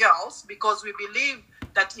and girls, because we believe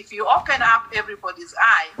that if you open up everybody's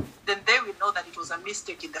eye, then they will know that it was a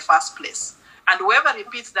mistake in the first place. And whoever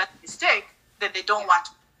repeats that mistake, then they don't want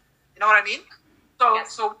to. You know what I mean?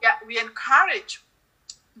 So we encourage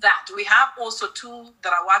that. We have also two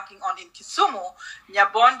that are working on in Kisumu,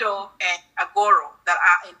 Nyabondo and Agoro, that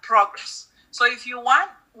are in progress. So if you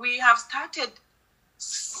want, we have started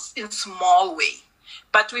in small way,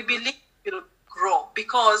 but we believe it will grow,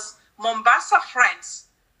 because Mombasa friends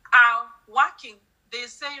are working. They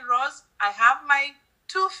say, Rose, I have my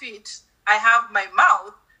 2 feet, I have my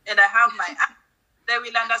mouth, and I have my eyes. They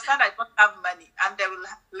will understand I don't have money, and they will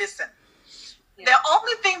listen. Yeah. The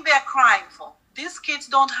only thing they're crying for, these kids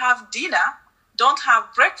don't have dinner, don't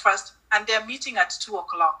have breakfast, and they're meeting at 2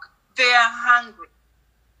 o'clock. They are hungry.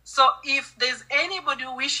 So if there's anybody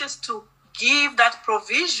who wishes to give that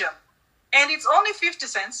provision, and it's only 50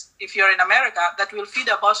 cents if you're in America, that will feed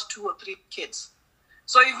about 2 or 3 kids.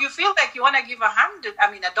 So if you feel like you want to give $1,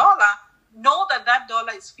 know that that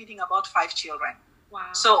dollar is feeding about 5 children.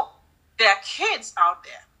 Wow. So there are kids out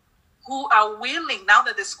there who are willing, now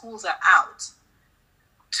that the schools are out,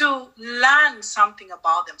 to learn something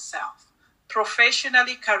about themselves,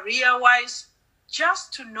 professionally, career-wise,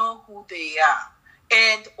 just to know who they are,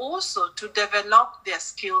 and also to develop their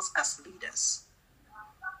skills as leaders.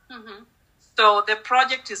 Mm-hmm. So the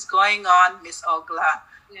project is going on, Miss Ogla.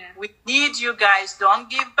 Yeah. We need you guys. Don't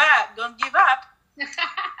give back. Don't give up. The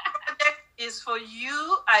project is for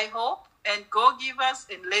you, I hope, and Go Givers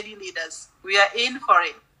and Lady Leaders. We are in for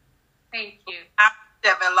it. Thank you. And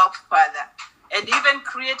develop further, and even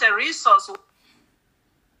create a resource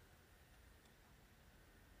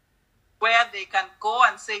where they can go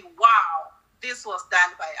and say, wow, this was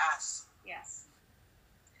done by us. Yes.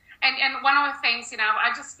 And one of the things,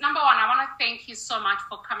 number one, I want to thank you so much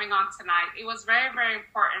for coming on tonight. It was very, very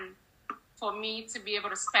important for me to be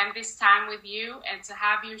able to spend this time with you and to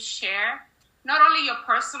have you share not only your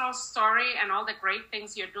personal story and all the great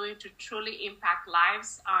things you're doing to truly impact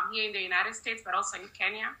lives here in the United States, but also in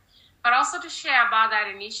Kenya, but also to share about that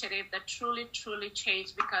initiative that truly, truly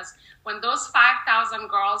changed. Because when those 5,000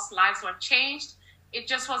 girls' lives were changed, it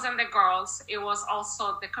just wasn't the girls. It was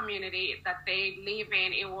also the community that they live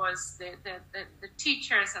in. It was the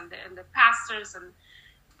teachers and the pastors and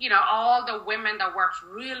all the women that worked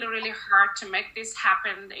really, really hard to make this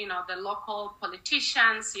happen, the local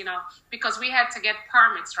politicians, because we had to get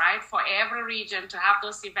permits, right, for every region to have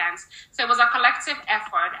those events. So it was a collective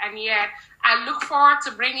effort. And yet I look forward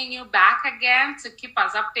to bringing you back again to keep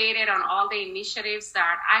us updated on all the initiatives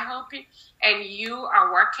that I hope and you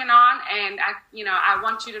are working on. And I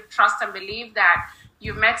want you to trust and believe that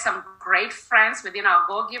you've met some great friends within our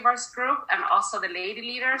Go Givers group and also the Lady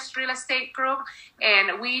Leaders Real Estate group.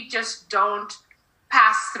 And we just don't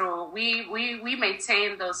pass through. We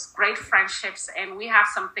maintain those great friendships, and we have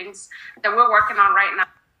some things that we're working on right now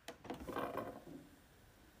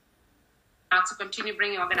to continue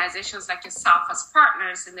bringing organizations like yourself as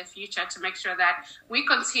partners in the future to make sure that we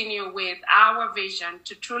continue with our vision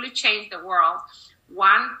to truly change the world,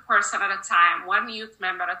 one person at a time, one youth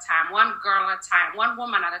member at a time, one girl at a time, one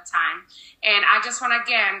woman at a time. And I just want to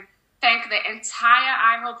again thank the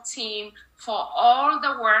entire iHope team for all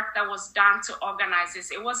the work that was done to organize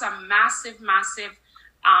this. It was a massive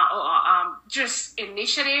just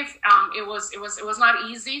initiative. It was not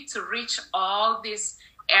easy to reach all these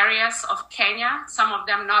areas of Kenya, some of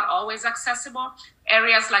them not always accessible.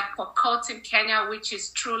 Areas like Pokot in Kenya, which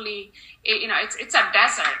is truly, it's a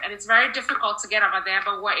desert and it's very difficult to get over there,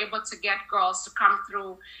 but we're able to get girls to come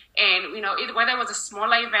through. And, whether it was the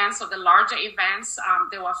smaller events or the larger events,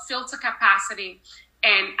 they were filled to capacity.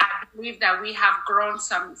 And I believe that we have grown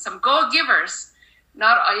some go-givers,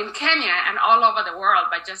 not in Kenya and all over the world,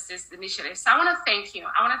 by just this initiative. So I want to thank you.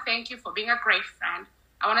 I want to thank you for being a great friend.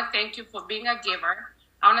 I want to thank you for being a giver.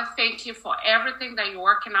 I want to thank you for everything that you're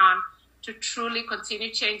working on to truly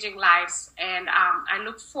continue changing lives. And I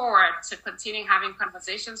look forward to continuing having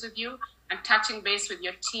conversations with you and touching base with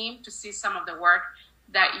your team to see some of the work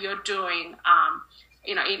that you're doing,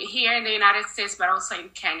 here in the United States, but also in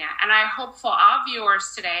Kenya. And I hope for our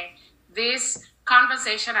viewers today, this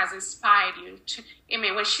conversation has inspired you to,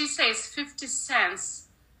 when she says 50 cents,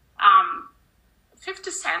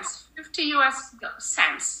 50 US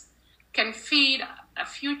cents can feed a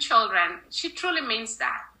few children, she truly means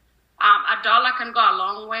that. $1 can go a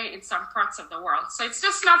long way in some parts of the world. So it's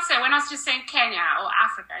just not saying, we're not just saying Kenya or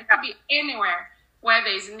Africa. It could be anywhere where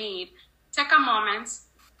there's need. Take a moment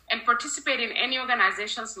and participate in any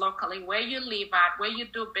organizations locally where you live at, where you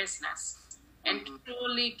do business, and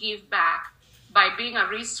truly give back by being a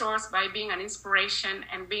resource, by being an inspiration,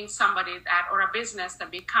 and being somebody that, or a business that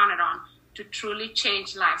be counted on to truly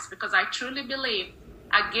change lives. Because I truly believe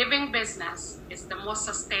a giving business is the most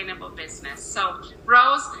sustainable business. So,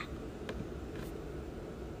 Rose,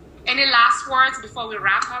 any last words before we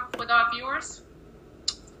wrap up with our viewers?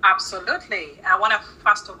 Absolutely. I want to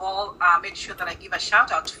first of all make sure that I give a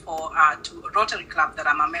shout out to Rotary Club that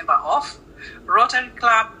I'm a member of. Rotary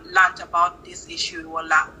Club learned about this issue while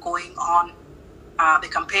going on the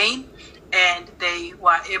campaign, and they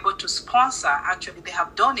were able to sponsor. Actually, they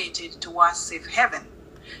have donated towards Safe Haven.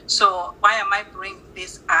 So why am I bringing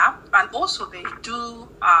this up? And also they do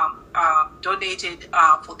donated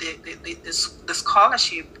for the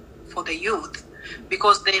scholarship for the youth,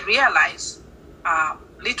 because they realize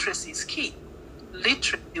literacy is key.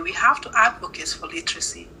 Literacy, we have to advocate for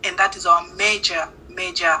literacy, and that is our major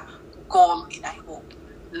goal in iHope.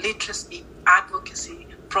 Literacy, advocacy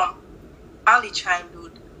from early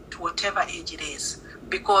childhood to whatever age it is,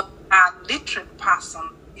 because a literate person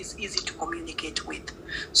is easy to communicate with.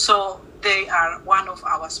 So they are one of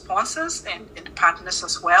our sponsors and partners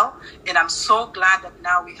as well. And I'm so glad that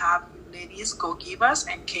now we have Ladies Go Givers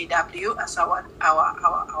and KW as our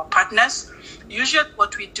partners. Usually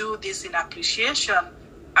what we do this in appreciation,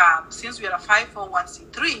 since we are a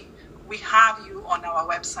 501c3, we have you on our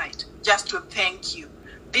website just to thank you.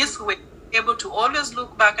 This way, able to always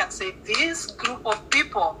look back and say, this group of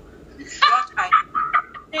people, what I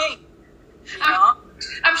think,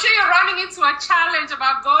 I'm sure you're running into a challenge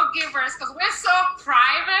about Go Givers because we're so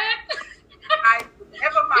private. I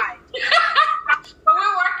never mind. But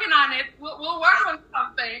we're working on it. We'll work on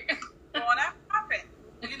something. That happen.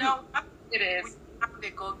 It is. We have the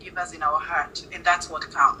Go Givers in our heart, and that's what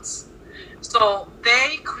counts. So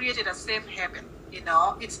they created a safe haven.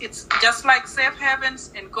 It's just like Safe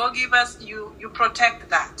Havens and Go Givers. You protect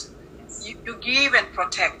that. You give and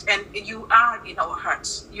protect, and you are in our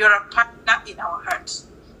hearts. You're a partner in our hearts.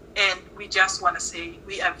 And we just want to say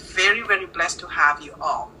we are very, very blessed to have you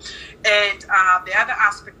all. And the other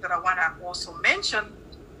aspect that I want to also mention,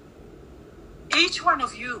 each one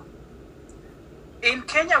of you, in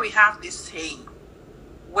Kenya we have this saying,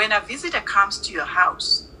 when a visitor comes to your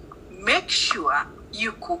house, make sure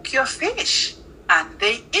you cook your fish and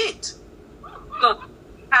they eat. So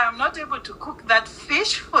I am not able to cook that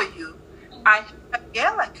fish for you. I have a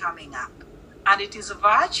gala coming up, and it is a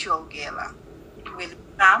virtual gala. Will you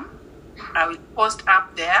come? I will post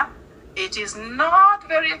up there. It is not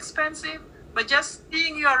very expensive, but just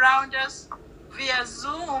seeing you around us via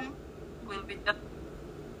Zoom will be just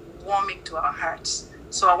warming to our hearts.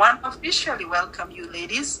 So I want to officially welcome you,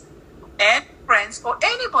 ladies and friends, or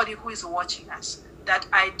anybody who is watching us, that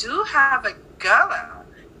I do have a gala.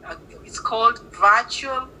 It's called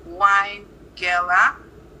Virtual Wine Gala,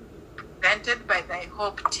 presented by the I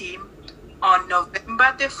Hope team on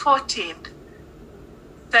November the 14th,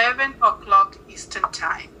 7 o'clock Eastern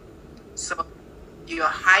Time. So you're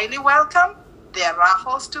highly welcome. There are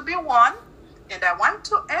raffles to be won. And I want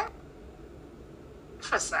to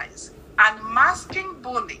emphasize, unmasking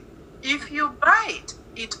bullying. If you buy it,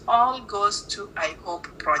 it all goes to I Hope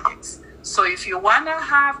projects. So if you want to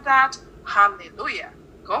have that, hallelujah,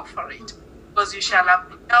 go for it. Because you shall have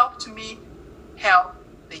helped me help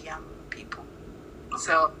the young people.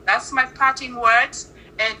 So that's my parting words.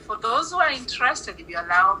 And for those who are interested, if you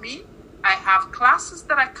allow me, I have classes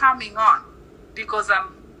that are coming on, because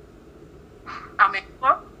I'm a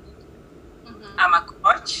mentor, I'm a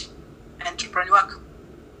coach, entrepreneur.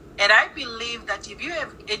 And I believe that if you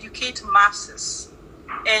educate masses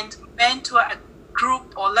and mentor a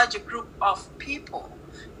group or larger group of people,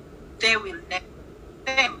 they will help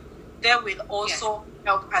them. They will also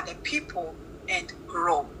help other people and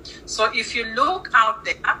grow. So if you look out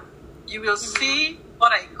there, you will see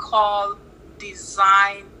what I call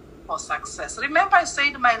design for success. Remember I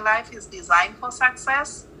said my life is designed for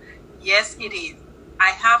success? Yes, it is. I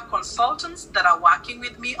have consultants that are working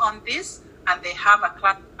with me on this, and they have a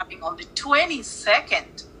class coming on the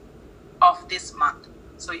 22nd of this month.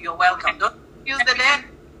 So you're welcome. Don't use the date.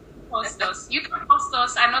 Post those. You can post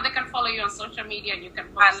those. I know they can follow you on social media, and you can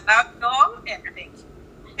post. I love you all, and thank you.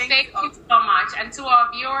 Thank you so much. And to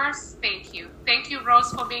our viewers, thank you. Thank you,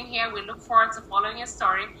 Rose, for being here. We look forward to following your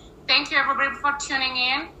story. Thank you, everybody, for tuning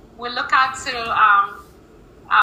in. We look out to